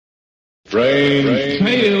Strange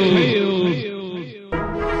Tales.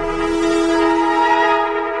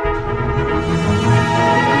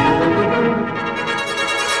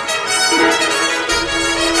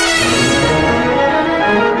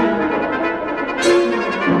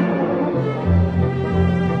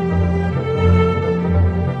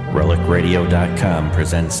 RelicRadio.com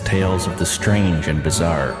presents tales of the strange and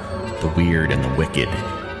bizarre, the weird and the wicked.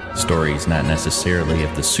 Stories not necessarily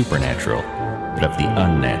of the supernatural, but of the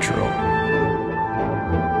unnatural.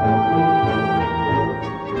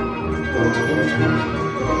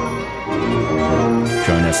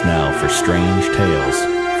 Join us now for Strange Tales,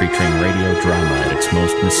 featuring radio drama at its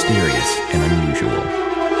most mysterious and unusual.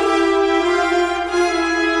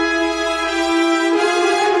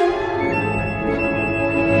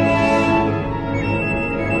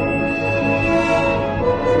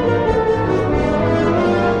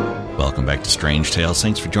 Welcome back to Strange Tales.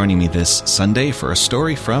 Thanks for joining me this Sunday for a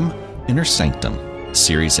story from Inner Sanctum, a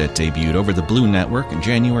series that debuted over the Blue Network on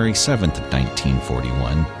January 7th of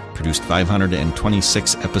 1941, produced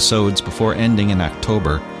 526 episodes before ending in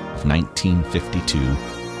October of 1952.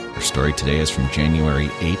 Our story today is from January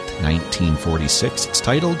 8th, 1946. It's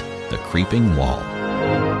titled The Creeping Wall.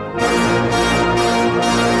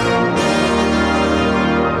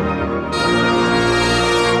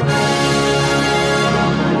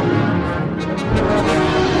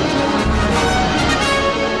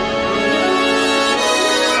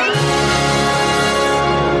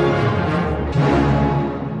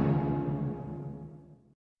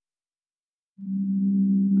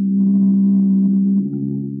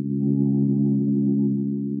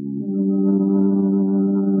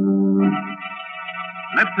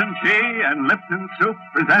 Lipton Tea and Lipton Soup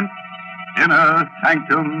present Inner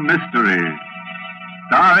Sanctum Mysteries,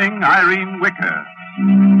 starring Irene Wicker.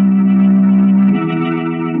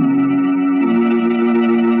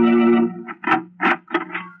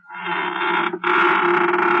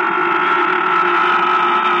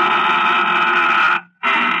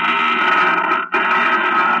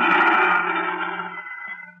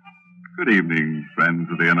 Good evening,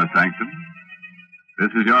 friends of the Inner Sanctum.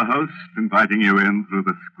 This is your host inviting you in through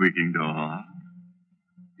the squeaking door.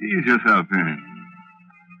 Ease yourself in.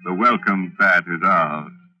 The welcome fat is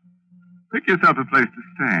ours. Pick yourself a place to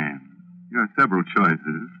stand. You have several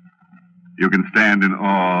choices. You can stand in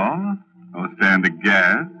awe, or stand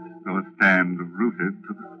aghast, or stand rooted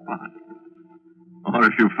to the spot. Or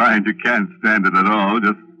if you find you can't stand it at all,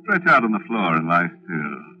 just stretch out on the floor and lie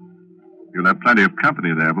still. You'll have plenty of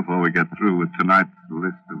company there before we get through with tonight's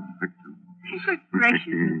list of victims. Good gracious,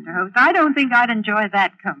 Mr. Host. I don't think I'd enjoy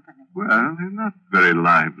that company. Well, they're not very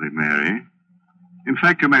lively, Mary. In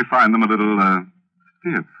fact, you may find them a little,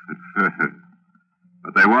 stiff at first.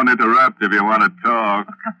 But they won't interrupt if you want to talk.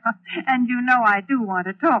 And you know I do want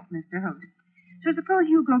to talk, Mr. Host. So suppose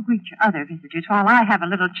you go greet your other visitors while I have a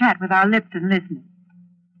little chat with our Lipton listeners.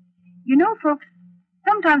 You know, folks,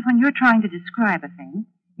 sometimes when you're trying to describe a thing,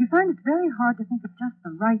 you find it's very hard to think of just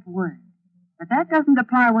the right word. But that doesn't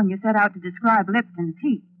apply when you set out to describe Lipton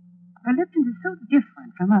tea. For Lipton is so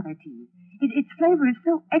different from other teas. Its flavor is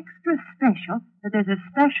so extra special that there's a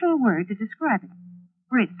special word to describe it.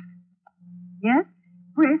 Brisk. Yes,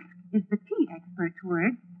 brisk is the tea expert's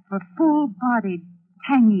word for full-bodied,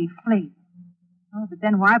 tangy flavor. Oh, but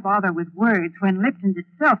then why bother with words when Lipton's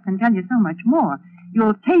itself can tell you so much more?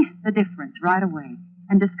 You'll taste the difference right away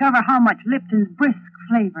and discover how much Lipton's brisk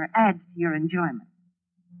flavor adds to your enjoyment.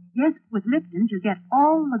 Yes, with Lipton's, you get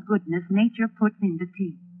all the goodness nature puts into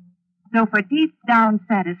tea. So for deep-down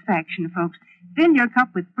satisfaction, folks, fill your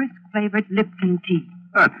cup with brisk-flavored Lipton tea.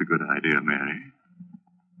 That's a good idea, Mary.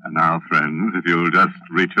 And now, friends, if you'll just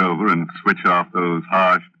reach over and switch off those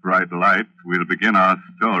harsh, bright lights, we'll begin our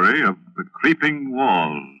story of The Creeping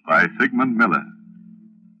Wall by Sigmund Miller,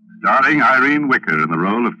 starring Irene Wicker in the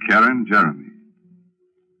role of Karen Jeremy.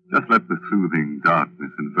 Just let the soothing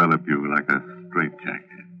darkness envelop you like a straitjacket.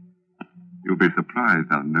 You'll be surprised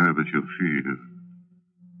how nervous you'll feel.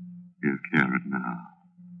 Here's Karen now.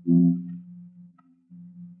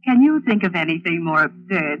 Can you think of anything more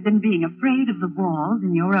absurd than being afraid of the walls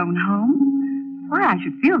in your own home? Why I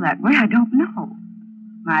should feel that way, I don't know.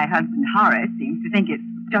 My husband Horace seems to think it's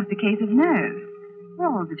just a case of nerves.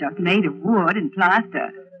 Walls are just made of wood and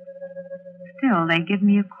plaster. Still, they give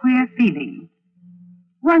me a queer feeling.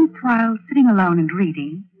 Once, while sitting alone and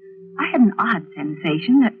reading, I had an odd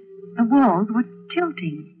sensation that the walls were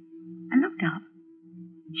tilting. I looked up.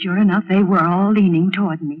 Sure enough, they were all leaning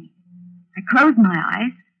toward me. I closed my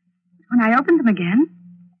eyes. When I opened them again,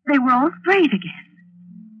 they were all straight again.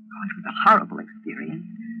 Oh, it was a horrible experience.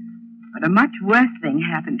 But a much worse thing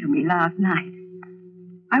happened to me last night.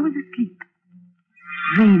 I was asleep,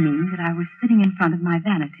 dreaming that I was sitting in front of my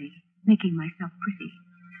vanity, making myself pretty.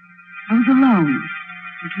 I was alone.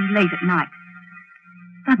 It was late at night.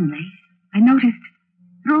 Suddenly, I noticed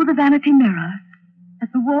through the vanity mirror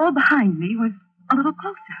that the wall behind me was a little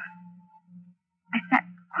closer. I sat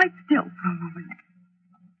quite still for a moment.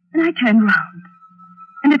 Then I turned round,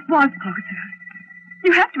 and it was closer.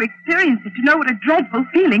 You have to experience it to know what a dreadful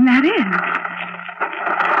feeling that is.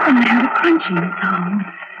 And I heard a crunching sound.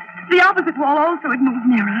 The opposite wall also had moved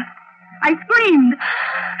nearer. I screamed.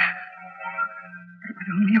 It was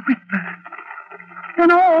only a whisper.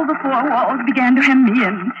 Then all the four walls began to hem me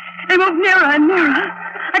in. They moved nearer and nearer.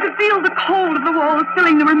 I could feel the cold of the walls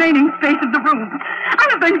filling the remaining space of the room. I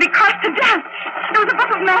was going to be crushed to death. There was a book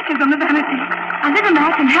of matches on the vanity. I lit a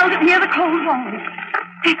match and held it near the cold walls.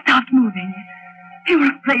 They stopped moving. They were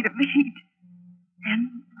afraid of the heat.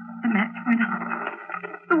 Then the match went out.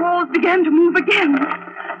 The walls began to move again.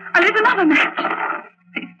 I lit another match.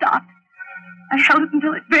 They stopped. I held it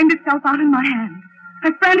until it burned itself out in my hand.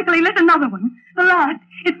 I frantically lit another one, the last.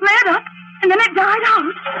 It flared up, and then it died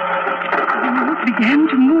out. The walls began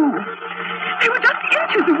to move. They were just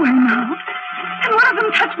inches away now. And one of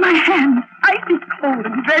them touched my hand, icy cold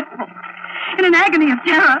and dreadful. In an agony of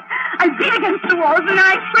terror, I beat against the walls, and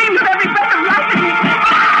I screamed with every breath of life in me.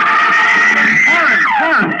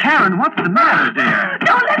 Karen, what's the matter, dear?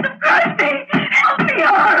 Don't let them crush me. Help me,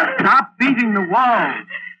 Horace. Stop beating the walls.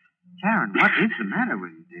 Karen, what is the matter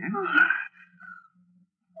with you, dear?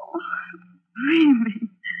 Dreaming.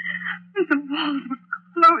 As the walls were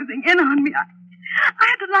closing in on me, I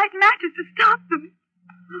had to light matches to stop them.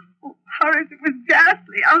 Oh, Horace, it was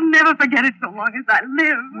ghastly. I'll never forget it so long as I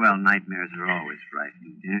live. Well, nightmares are always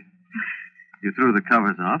frightening, dear. You threw the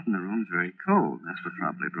covers off and the room's very cold. That's what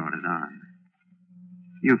probably brought it on.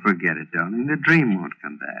 You forget it, darling. The dream won't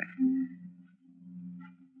come back.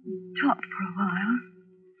 Talked for a while,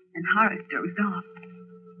 and Horace dozed off.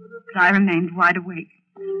 But I remained wide awake.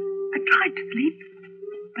 I tried to sleep,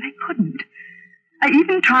 but I couldn't. I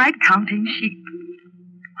even tried counting sheep.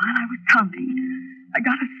 While I was counting, I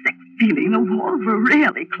got a sick feeling the walls were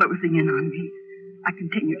really closing in on me. I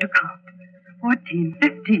continued to count. 14,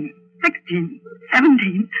 15, 16,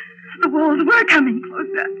 17. The walls were coming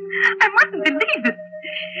closer. I mustn't believe it.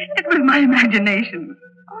 It was my imagination.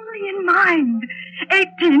 Only in mind.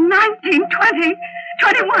 18, 19, 20,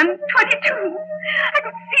 21, 22. I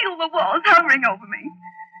could feel the walls hovering over me.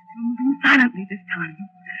 Moving silently this time.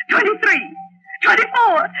 23,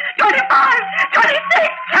 24, 25, 26.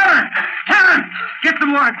 Karen! Get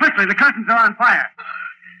some water quickly. The curtains are on fire.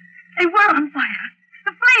 They were on fire.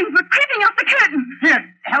 The flames were creeping up the curtain. Here,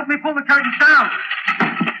 help me pull the curtains down.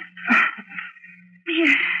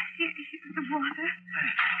 Here's the water.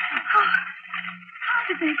 How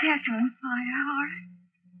did they get on fire, Horace?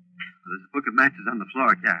 There's a book of matches on the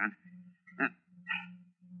floor, Karen.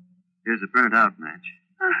 Here's a burnt-out match.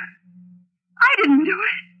 I didn't do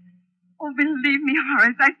it. Oh, believe me,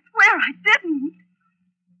 Horace, I swear I didn't.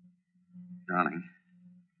 Darling,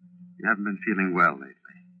 you haven't been feeling well lately.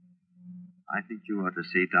 I think you ought to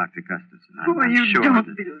see Dr. Gustafson. I'm you sure don't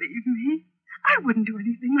that... believe me. I wouldn't do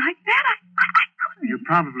anything like that. I couldn't. You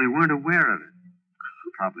probably weren't aware of it.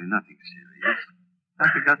 Probably nothing serious.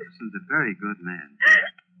 Dr. Gustafson's a very good man.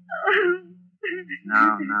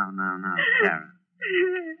 Now, Karen.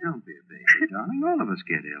 Don't be a baby, darling. All of us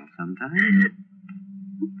get ill sometimes.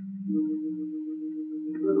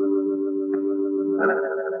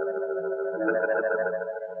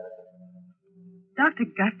 Dr.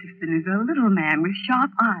 Gustafson is a little man with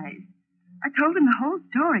sharp eyes. I told him the whole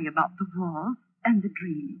story about the walls and the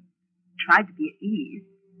dream. Tried to be at ease.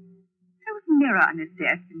 There was a mirror on his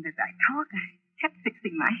desk, and as I talked, I kept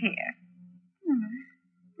fixing my hair.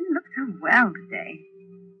 Didn't look so well today.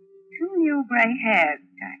 2 new gray hairs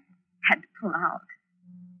I had to pull out.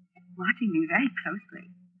 He kept watching me very closely.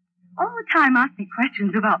 All the time asked me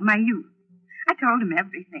questions about my youth. I told him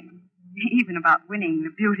everything, even about winning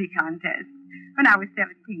the beauty contest when I was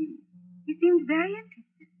 17. He seemed very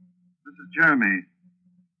interested. Mrs. Jeremy,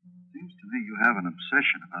 seems to me you have an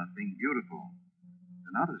obsession about being beautiful.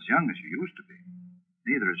 You're not as young as you used to be.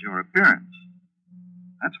 Neither is your appearance.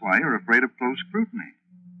 That's why you're afraid of close scrutiny.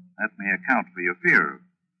 That may account for your fear of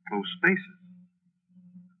close spaces.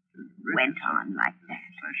 Went on like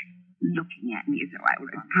that, looking at me as though I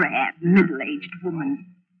were a drab, middle-aged woman.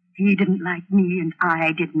 He didn't like me, and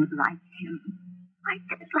I didn't like him. I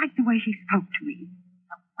didn't like the way he spoke to me,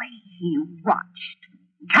 the way he watched.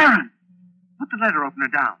 Karen! Put the letter opener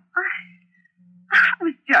down. I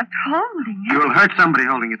was just holding it. You'll hurt somebody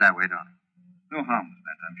holding it that way, darling. No harm was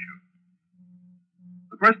meant, I'm sure.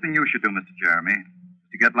 The first thing you should do, Mr. Jeremy, is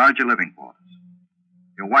to get larger living quarters.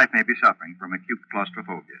 Your wife may be suffering from acute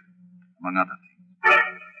claustrophobia, among other things.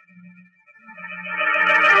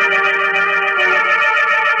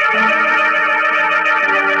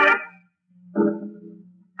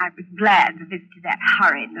 I was glad the visit to that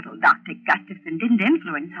horrid little Dr. Gustafson didn't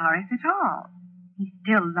influence Horace at all. He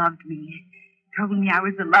still loved me. Told me I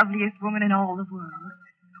was the loveliest woman in all the world.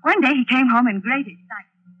 One day he came home in great excitement.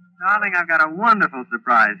 Darling, I've got a wonderful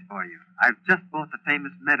surprise for you. I've just bought the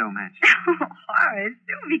famous Meadow Mansion. Oh, Horace,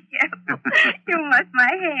 do be careful. You mussed my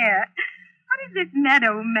hair. What is this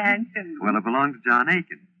Meadow Mansion? Well, it belonged to John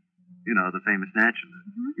Aiken. You know, the famous naturalist.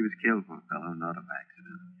 Mm-hmm. He was killed for a fellow in an auto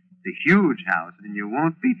accident. It's a huge house, and you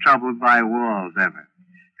won't be troubled by walls ever.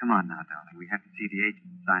 Come on now, darling. We have to see the agent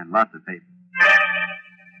and sign lots of papers.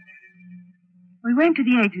 We went to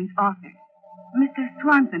the agent's office. Mr.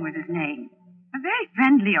 Swanson was his name. A very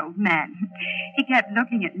friendly old man. He kept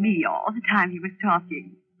looking at me all the time he was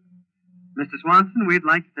talking. Mr. Swanson, we'd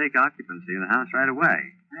like to take occupancy of the house right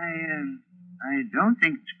away. I don't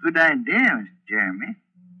think it's a good idea, Mr. Jeremy.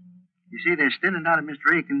 You see, there's still a lot of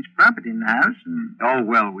Mr. Aiken's property in the house, and... Oh,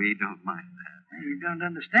 well, we don't mind that. You don't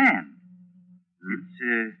understand.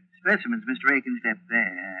 It's specimens Mr. Aiken's left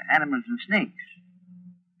there, animals and snakes.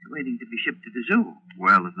 They're waiting to be shipped to the zoo.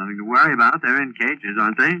 Well, there's nothing to worry about. They're in cages,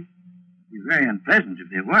 aren't they? It'd be very unpleasant if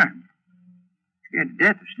they weren't. Scared to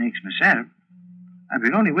death of snakes myself. If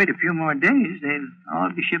we only wait a few more days, they'll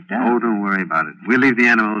all be shipped out. Oh, don't worry about it. We'll leave the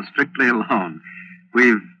animals strictly alone.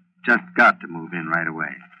 We've just got to move in right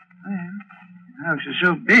away. Well, the house is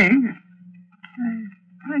so big,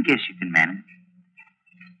 I guess you can manage.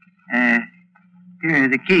 Here are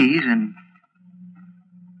the keys, and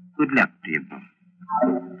good luck to you both.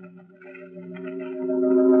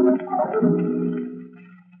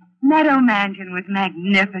 Meadow Mansion was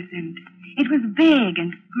magnificent. It was big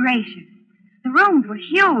and gracious. The rooms were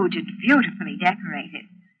huge and beautifully decorated.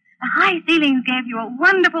 The high ceilings gave you a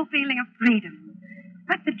wonderful feeling of freedom.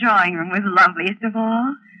 But the drawing room was loveliest of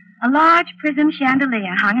all. A large prism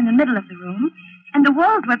chandelier hung in the middle of the room, and the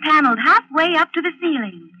walls were paneled halfway up to the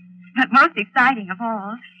ceiling. But most exciting of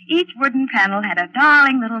all, each wooden panel had a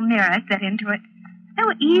darling little mirror set into it. There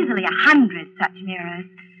were easily 100 such mirrors.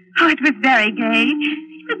 Oh, it was very gay.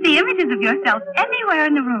 You could see images of yourself anywhere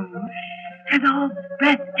in the room. It was all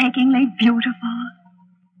breathtakingly beautiful.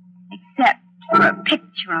 Except for a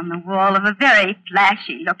picture on the wall of a very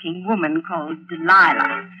flashy-looking woman called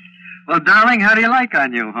Delilah. Well, darling, how do you like our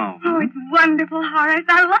new home? Oh, it's wonderful, Horace.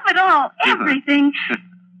 I love it all. Everything.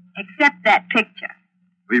 Except that picture.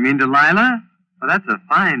 You mean Delilah? Well, that's a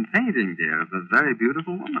fine painting, dear, of a very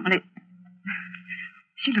beautiful woman. Well,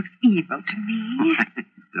 she looks evil to me.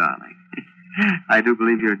 Darling, I do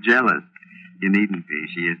believe you're jealous. You needn't be.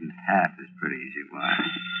 She isn't half as pretty as you are.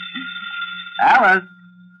 Alice!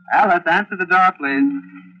 Alice, answer the door, please.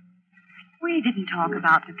 We didn't talk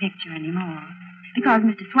about the picture anymore, because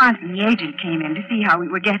Mr. Swanson, the agent, came in to see how we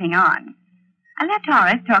were getting on. I left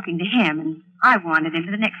Horace talking to him, and I wandered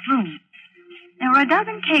into the next room. There were a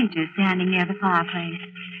dozen cages standing near the fireplace,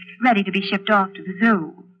 ready to be shipped off to the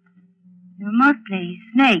zoo. There were mostly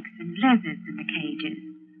snakes and lizards in the cages.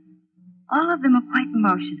 All of them were quite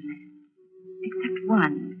motionless, except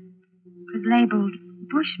one. It was labeled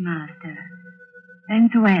Bushmaster,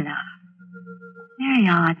 Venezuela. Very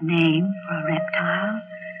odd name for a reptile.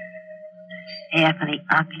 Fearfully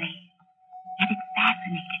ugly, yet it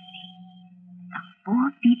fascinated me.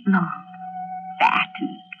 4 feet long, fat and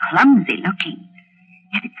clumsy looking,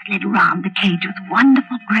 yet it slid round the cage with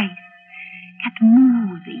wonderful grace, kept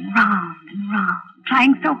moving round and round,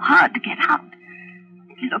 trying so hard to get out.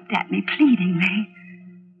 It looked at me pleadingly,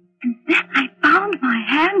 and then I found my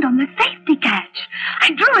hand on the safety catch.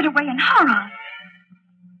 I drew it away in horror.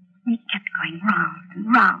 It kept going round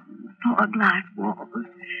and round the 4 glass walls.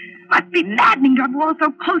 Must be maddening to have walls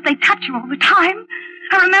so close they touch you all the time.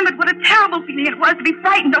 I remembered what a terrible feeling it was to be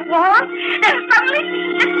frightened of walls. Then suddenly,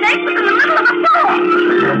 the snake was in the middle of the floor.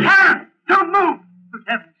 Karen, don't move! Good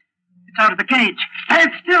heavens, it's out of the cage.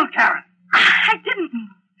 Stand still, Karen. I didn't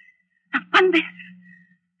move. Not one bit.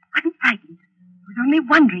 I wasn't frightened. I was only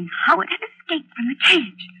wondering how it had escaped from the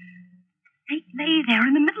cage. The snake lay there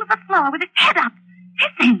in the middle of the floor with its head up,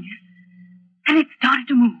 hissing. And it started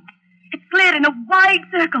to move. It slid in a wide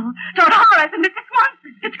circle toward Horace and Mrs.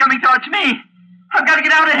 Swanson. It's coming towards me. I've got to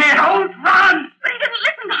get out of here. Don't run! But he didn't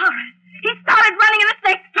listen to Horace. He started running and the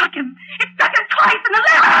snake struck him. It struck him twice in the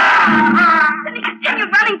left. Then he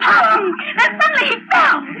continued running past him. Then suddenly he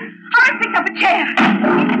fell. Horace picked up a chair. He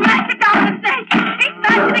smashed it down on the snake. He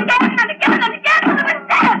smashed it again and again and again until it was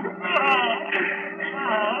dead.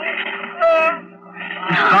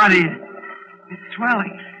 His body is swelling.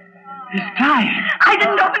 He's flying. I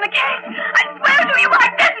didn't open the case. I swear to you I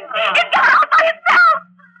didn't. It got out by itself.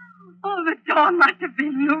 Oh, the door must have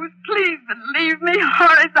been loose. Please believe me,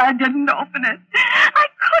 Horace. I didn't open it. I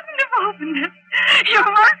couldn't have opened it. You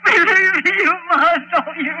must believe me. You must.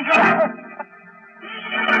 Oh, you must.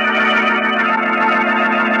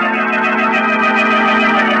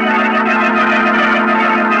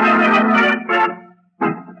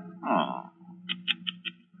 Oh.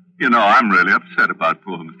 You know, I'm really upset about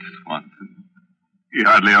poor Mr. Swanson. He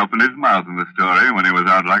hardly opened his mouth in the story when he was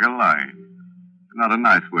out like a light. Not a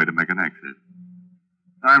nice way to make an exit.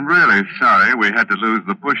 I'm really sorry we had to lose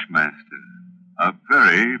the Bushmaster. A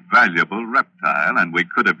very valuable reptile, and we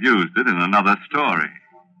could have used it in another story.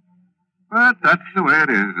 But that's the way it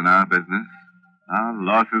is in our business. Our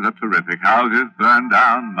losses are terrific. Houses burn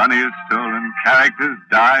down, money is stolen, characters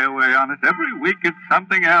die away on us. Every week it's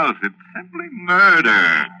something else. It's simply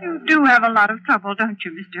murder. You do have a lot of trouble, don't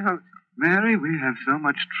you, Mr. Host? Mary, we have so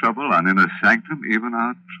much trouble on Inner Sanctum, even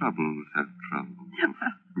our troubles have trouble.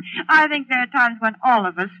 I think there are times when all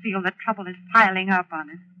of us feel that trouble is piling up on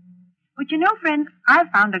us. But you know, friends,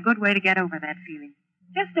 I've found a good way to get over that feeling.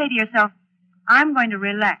 Just say to yourself, I'm going to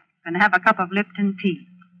relax and have a cup of Lipton tea.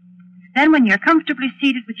 Then when you're comfortably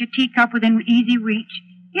seated with your teacup within easy reach,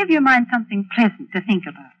 give your mind something pleasant to think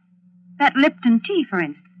about. That Lipton tea, for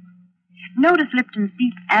instance. Notice Lipton's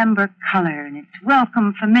deep amber color and its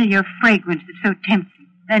welcome, familiar fragrance that's so tempting.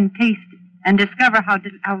 Then taste it and discover how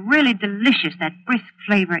really delicious that brisk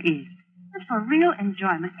flavor is. Just for real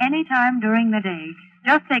enjoyment any time during the day,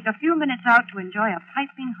 just take a few minutes out to enjoy a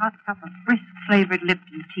piping hot cup of brisk-flavored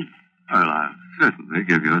Lipton tea. Well, I'll certainly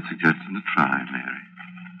give your suggestion a try, Mary.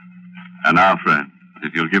 And now, friends,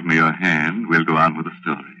 if you'll give me your hand, we'll go on with the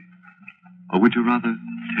story. Or would you rather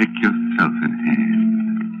take yourself in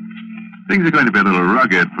hand? Things are going to be a little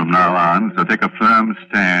rugged from now on, so take a firm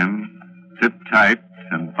stand, sit tight,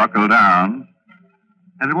 and buckle down.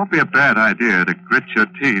 And it won't be a bad idea to grit your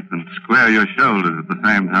teeth and square your shoulders at the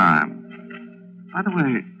same time. By the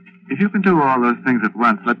way, if you can do all those things at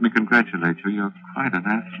once, let me congratulate you. You're quite an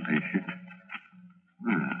athlete.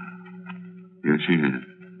 Well, here she is,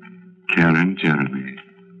 Karen Jeremy.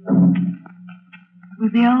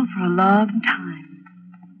 We'll be ill for a long time.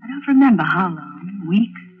 I don't remember how long.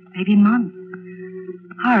 Weeks, maybe months.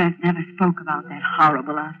 Horace never spoke about that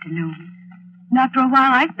horrible afternoon. And after a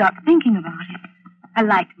while, I stopped thinking about it. I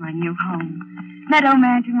liked my new home. Meadow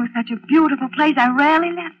Mansion was such a beautiful place, I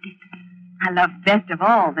rarely left it. I loved best of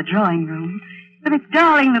all the drawing room, with its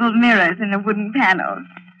darling little mirrors and the wooden panels.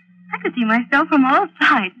 I could see myself from all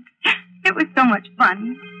sides. It was so much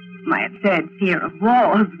fun. My absurd fear of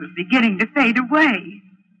walls was beginning to fade away.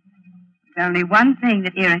 There's only one thing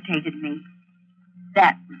that irritated me.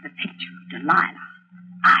 That was the picture of Delilah.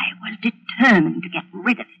 I was determined to get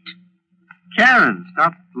rid of it. Karen,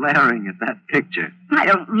 stop glaring at that picture. I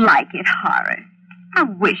don't like it, Horace. I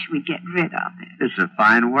wish we'd get rid of it. It's a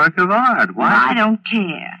fine work of art. Why? I don't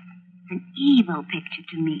care. It's an evil picture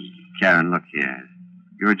to me. Karen, look here.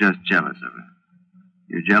 You're just jealous of her.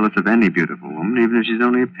 You're jealous of any beautiful woman, even if she's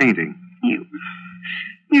only a painting.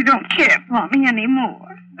 You don't care for me anymore.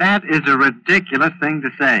 That is a ridiculous thing to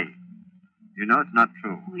say. You know it's not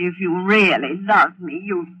true. If you really love me,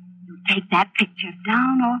 you take that picture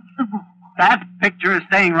down off the wall. That picture is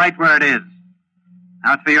staying right where it is.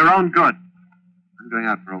 Now, it's for your own good. I'm going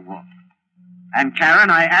out for a walk. And, Karen,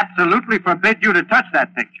 I absolutely forbid you to touch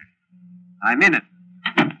that picture. I'm in it.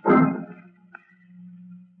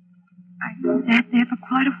 I sat there for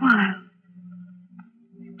quite a while,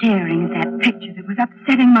 staring at that picture that was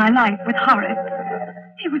upsetting my life with Horace.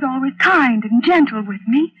 He was always kind and gentle with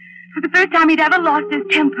me. For the first time he'd ever lost his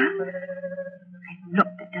temper. I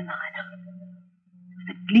looked at Delilah. There was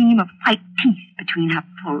a gleam of white teeth between her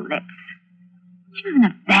full lips. She was an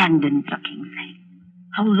abandoned-looking thing.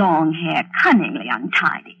 Her long hair cunningly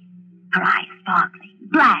untidy. Her eyes sparkling,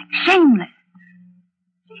 black, shameless.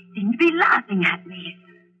 She seemed to be laughing at me.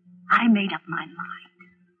 I made up my mind.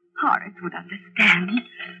 Horace would understand.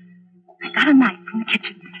 I got a knife from the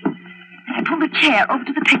kitchen, and I pulled a chair over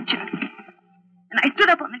to the picture. And I stood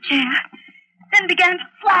up on the chair, then began to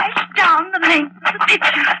slash down the length of the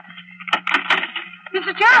picture.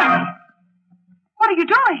 Mr. Jeremy, what are you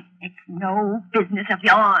doing? It's no business of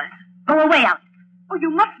yours. Go away out. Oh, you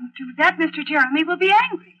mustn't do that. Mr. Jeremy will be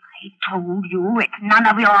angry. I told you it's none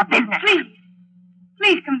of your business.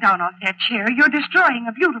 Please come down off that chair. You're destroying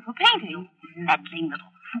a beautiful painting. You meddling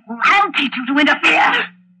little fool. I'll teach you to interfere.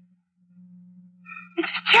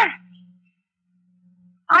 Mr. Jeremy,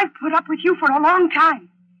 I've put up with you for a long time.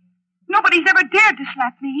 Nobody's ever dared to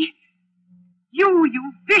slap me.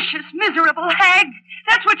 You vicious, miserable hag.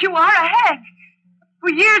 That's what you are, a hag. For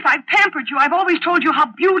years I've pampered you. I've always told you how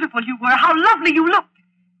beautiful you were, how lovely you looked.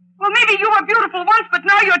 Well, maybe you were beautiful once, but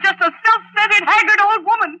now you're just a self-centered, haggard old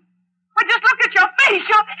woman. But just look at your face.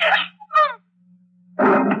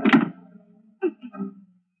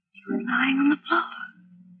 She was lying on the floor.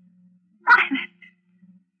 Silent.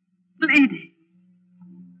 Bleeding.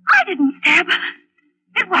 I didn't stab her.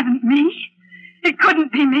 It wasn't me. It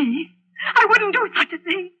couldn't be me. I wouldn't do such a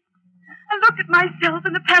thing. I looked at myself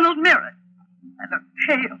in the paneled mirror. I looked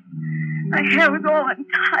pale. My hair was all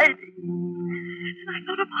untidy. And I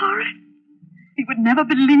thought of Horace. He would never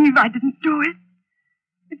believe I didn't do it.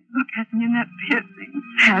 He'd look at me in that piercing,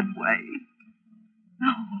 sad way.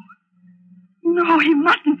 No, he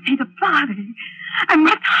mustn't see the body. I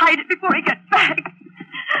must hide it before he gets back.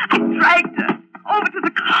 I dragged her over to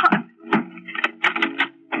the closet.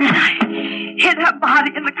 And I hid her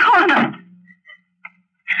body in the corner.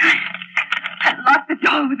 I locked the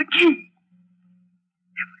door with a key.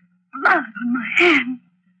 There was blood on my hand.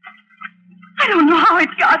 I don't know how it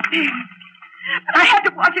got there, but I had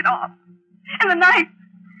to wash it off. And the knife,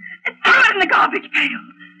 I threw it in the garbage pail.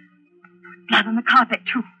 There was blood on the carpet,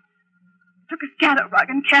 too. I took a scatter rug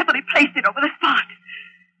and carefully placed it over the spot.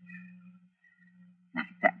 And I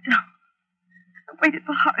sat down. I waited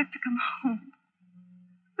for Horace to come home.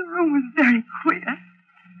 The room was very queer.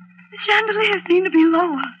 The chandelier seemed to be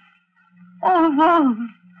lower. All the walls,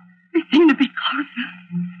 they seemed to be closer.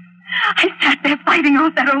 I sat there fighting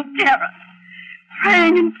off that old terror,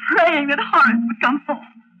 praying and praying that Horace would come home.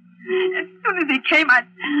 As soon as he came, I'd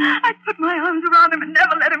put my arms around him and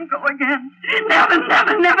never let him go again. Never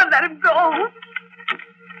let him go.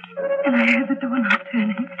 And I heard the doorknob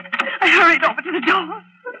turning. I hurried over to the door.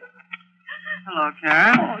 Hello,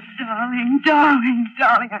 Karen. Oh,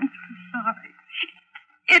 darling, I'm so sorry.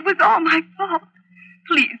 It was all my fault.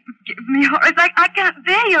 Please forgive me, Horace. I can't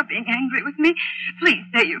bear your being angry with me. Please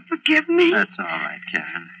say you forgive me. That's all right,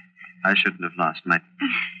 Karen. I shouldn't have lost my...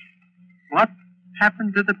 What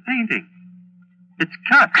happened to the painting? It's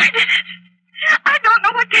cut. I don't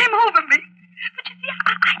know what came over me. But you see,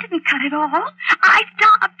 I didn't cut it all. I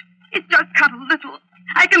stopped. It just cut a little.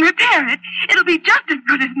 I can repair it. It'll be just as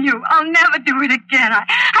good as new. I'll never do it again.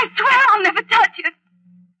 I swear I'll never touch it.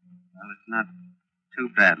 Well, it's not too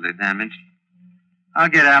badly damaged. I'll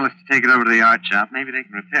get Alice to take it over to the art shop. Maybe they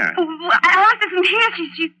can repair it. Oh, Alice isn't here.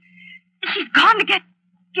 She's gone to get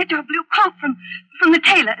your blue coat from the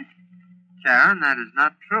tailor's. Karen, that is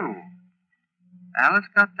not true. Alice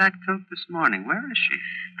got that coat this morning. Where is she?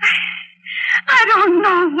 I don't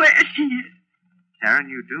know where she is. Karen,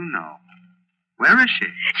 you do know. Where is she?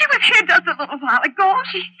 She was here just a little while ago.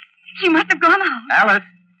 She must have gone out. Alice!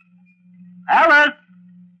 Alice!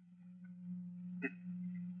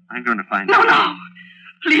 I'm going to find her. No.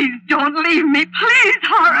 Please don't leave me. Please,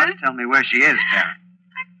 Horace. Tell me where she is, Karen.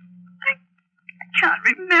 I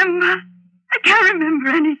can't remember. I can't remember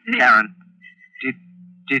anything. Karen,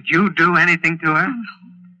 did you do anything to her?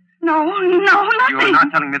 No, nothing. You're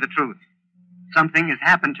not telling me the truth. Something has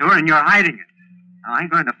happened to her and you're hiding it. Now, I'm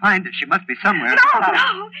going to find her. She must be somewhere.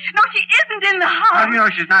 No, she isn't in the house. How do you know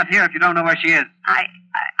she's not here if you don't know where she is?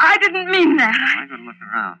 I didn't mean that. I'm going to look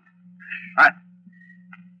around. All right.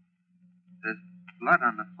 There's blood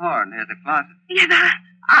on the floor near the closet. Yes,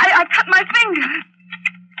 I cut my finger.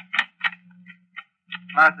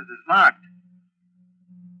 The closet is locked.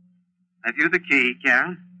 Have you the key,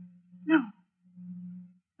 Karen?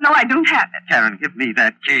 No, I don't have it. Karen, give me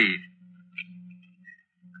that key.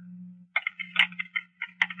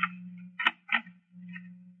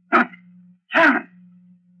 Karen!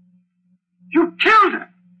 You killed her!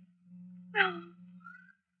 No.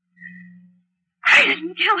 I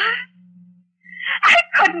didn't kill her. I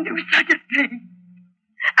couldn't do such a thing.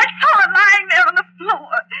 I saw her lying there on the floor,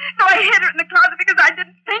 so I hid her in the closet because I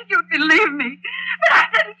didn't think you'd believe me. But I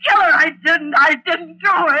didn't kill her. I didn't do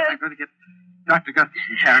it. I'm going to get Dr.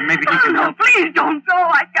 Gustafson, Karen. Maybe he can help. Please don't go.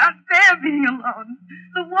 I can't bear being alone.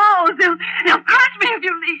 The walls, they'll crush me if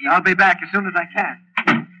you leave. I'll be back as soon as I can.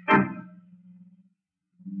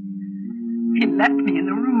 He left me in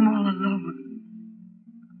the room all alone.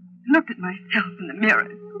 I looked at myself in the mirror.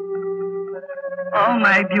 All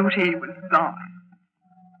my beauty was gone.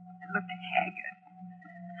 I looked haggard.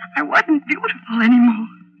 I wasn't beautiful anymore.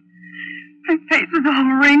 My face was all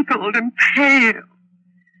wrinkled and pale.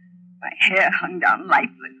 My hair hung down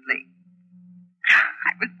lifelessly.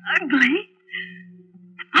 I was ugly.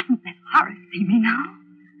 I mustn't let Horace see me now.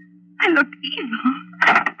 I looked evil.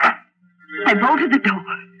 I bolted the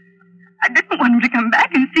door. I didn't want him to come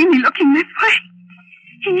back and see me looking this way.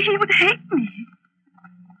 He would hate me.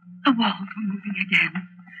 The walls were moving again.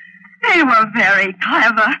 They were very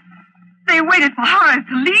clever. They waited for Horace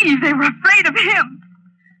to leave. They were afraid of him.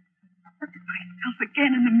 I looked at myself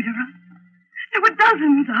again in the mirror. There were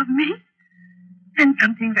dozens of me. Then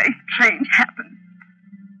something very strange happened.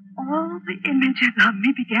 All the images of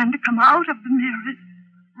me began to come out of the mirrors,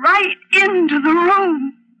 right into the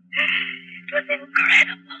room. It was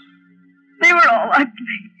incredible. They were all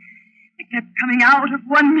ugly. They kept coming out of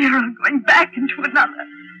one mirror, going back into another.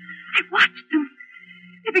 I watched them.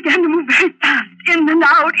 They began to move very fast, in and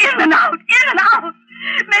out, in and out, in and out.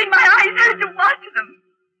 It made my eyes hurt to watch them.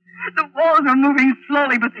 The walls were moving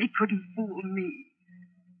slowly, but they couldn't fool me.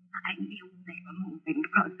 I knew they were moving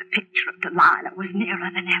because the picture of Delilah was nearer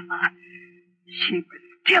than ever. She was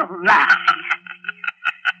still laughing.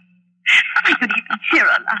 I could even hear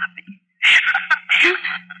her laughing.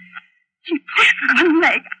 She pushed one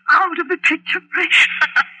leg out of the picture frame.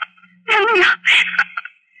 Then the other.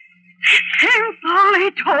 She came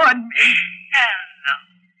slowly toward me. Hello,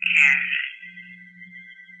 Karen.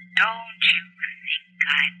 Don't you think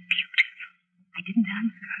I'm beautiful? I didn't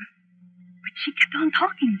answer her, but she kept on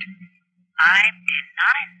talking to me. I'm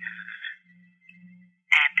Delilah,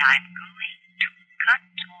 and I'm going to cut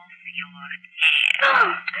off your hair.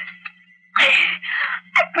 Oh,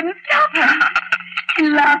 I couldn't stop her. She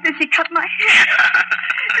laughed as she cut my hair.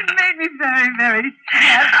 It made me very, very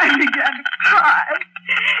sad. I began to cry.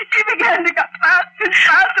 She began to cut faster and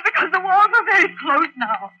faster because the walls were very close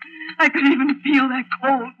now. I could even feel their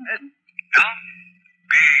coldness. Don't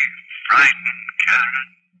be frightened, Karen.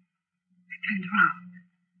 I turned around.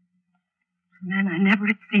 A man I never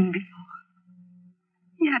had seen before.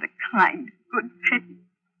 He had a kind, good face.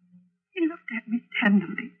 He looked at me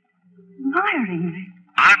tenderly, admiringly.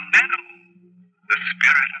 I'm Meadow, the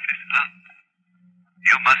spirit of his love.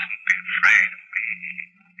 You mustn't be afraid of me.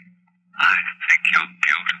 I think you're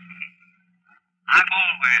beautiful. I've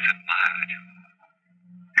always admired you.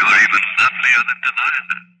 You're even lovelier than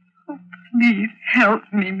Delilah. Oh, please help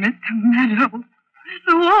me, Mr. Meadow.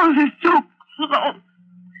 The walls are so close.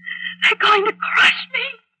 They're going to crush me.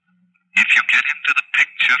 If you get into the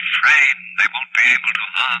picture frame, they won't be able to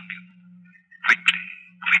harm you.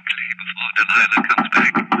 Quickly, before Delilah comes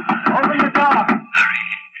back. Open the door. Hurry.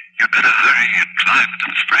 You'd better hurry and climb into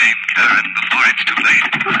the frame, Karen, before it's too late.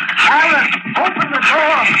 Alice, open the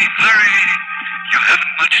door. Hurry. You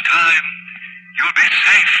haven't much time. You'll be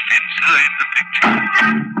safe inside the picture.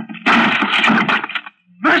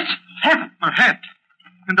 Merciful heaven, her head.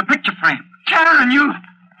 In the picture frame. Karen, you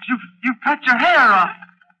cut your hair off.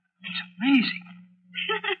 It's amazing.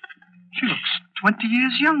 She looks 20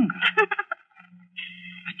 years younger.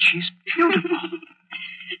 But she's beautiful.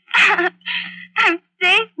 I'm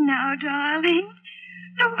safe now, darling.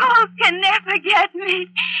 The walls can never get me.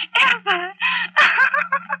 Ever.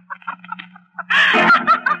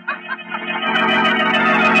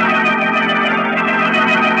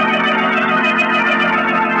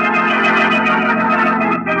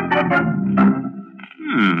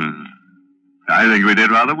 I think we did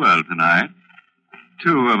rather well tonight.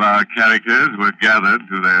 Two of our characters were gathered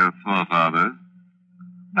to their forefathers.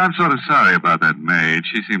 I'm sort of sorry about that maid.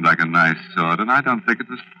 She seemed like a nice sort, and I don't think it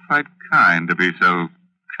was quite kind to be so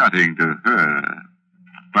cutting to her.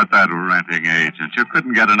 But that renting agent, you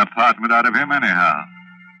couldn't get an apartment out of him anyhow.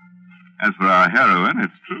 As for our heroine,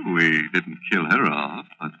 it's true we didn't kill her off,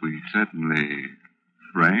 but we certainly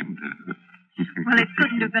framed her. Well, it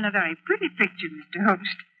couldn't have been a very pretty picture, Mr.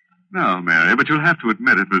 Host. No, Mary, but you'll have to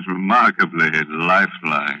admit it was remarkably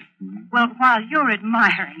lifelike. Well, while you're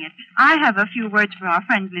admiring it, I have a few words for our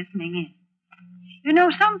friends listening in. You know,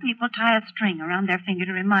 some people tie a string around their finger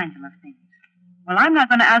to remind them of things. Well, I'm not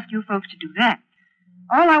going to ask you folks to do that.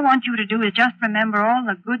 All I want you to do is just remember all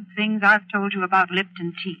the good things I've told you about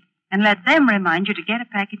Lipton tea, and let them remind you to get a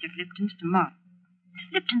package of Lipton's tomorrow.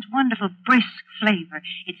 Lipton's wonderful brisk flavor,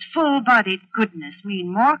 its full-bodied goodness mean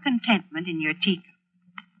more contentment in your teacup.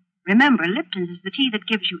 Remember, Lipton's is the tea that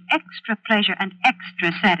gives you extra pleasure and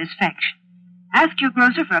extra satisfaction. Ask your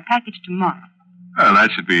grocer for a package tomorrow. Well,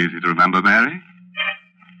 that should be easy to remember, Mary.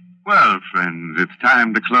 Well, friends, it's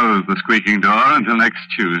time to close the squeaking door until next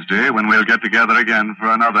Tuesday, when we'll get together again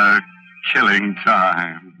for another killing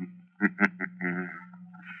time.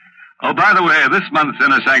 Oh, by the way, this month's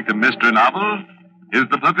Inner Sanctum mystery novel is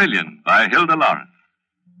The Pavilion by Hilda Lawrence.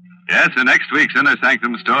 Yes, in next week's Inner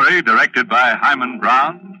Sanctum story, directed by Hyman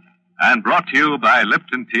Brown, and brought to you by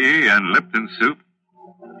Lipton Tea and Lipton Soup.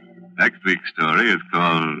 Next week's story is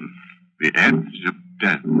called The Edge of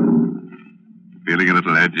Death. Feeling a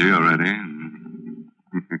little edgy already?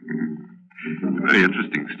 A very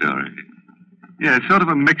interesting story. Yeah, sort of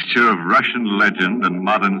a mixture of Russian legend and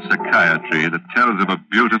modern psychiatry that tells of a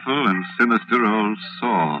beautiful and sinister old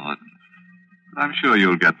sword. I'm sure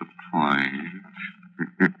you'll get the point.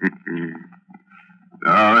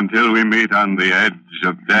 So, until we meet on the edge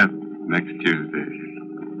of death next Tuesday,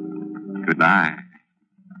 good night.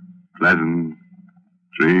 Pleasant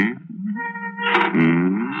dreams.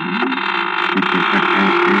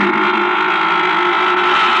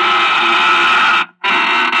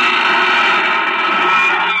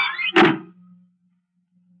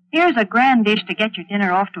 Here's a grand dish to get your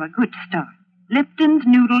dinner off to a good start. Lipton's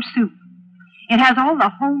Noodle Soup. It has all the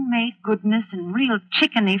homemade goodness and real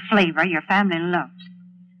chickeny flavor your family loves.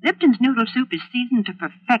 Lipton's Noodle Soup is seasoned to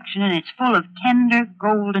perfection, and it's full of tender,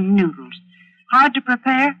 golden noodles. Hard to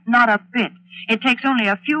prepare? Not a bit. It takes only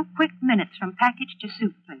a few quick minutes from package to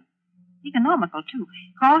soup plate. Economical, too.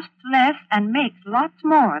 Costs less and makes lots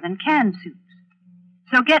more than canned soups.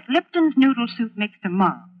 So get Lipton's Noodle Soup mix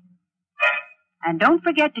tomorrow. And don't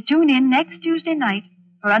forget to tune in next Tuesday night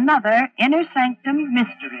for another Inner Sanctum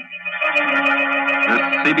Mystery. This is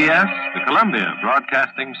CBS, the Columbia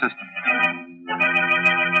Broadcasting System.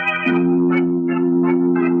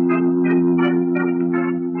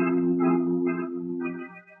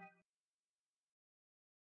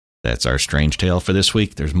 That's our Strange Tale for this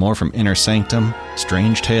week. There's more from Inner Sanctum,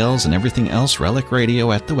 Strange Tales, and everything else Relic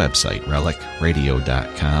Radio at the website,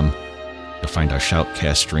 relicradio.com. You'll find our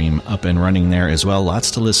Shoutcast stream up and running there as well. Lots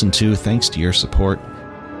to listen to thanks to your support.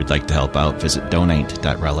 If you'd like to help out, visit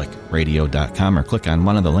donate.relicradio.com or click on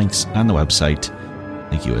one of the links on the website.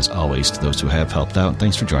 Thank you as always to those who have helped out.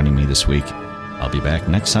 Thanks for joining me this week. I'll be back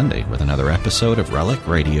next Sunday with another episode of Relic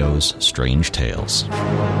Radio's Strange Tales.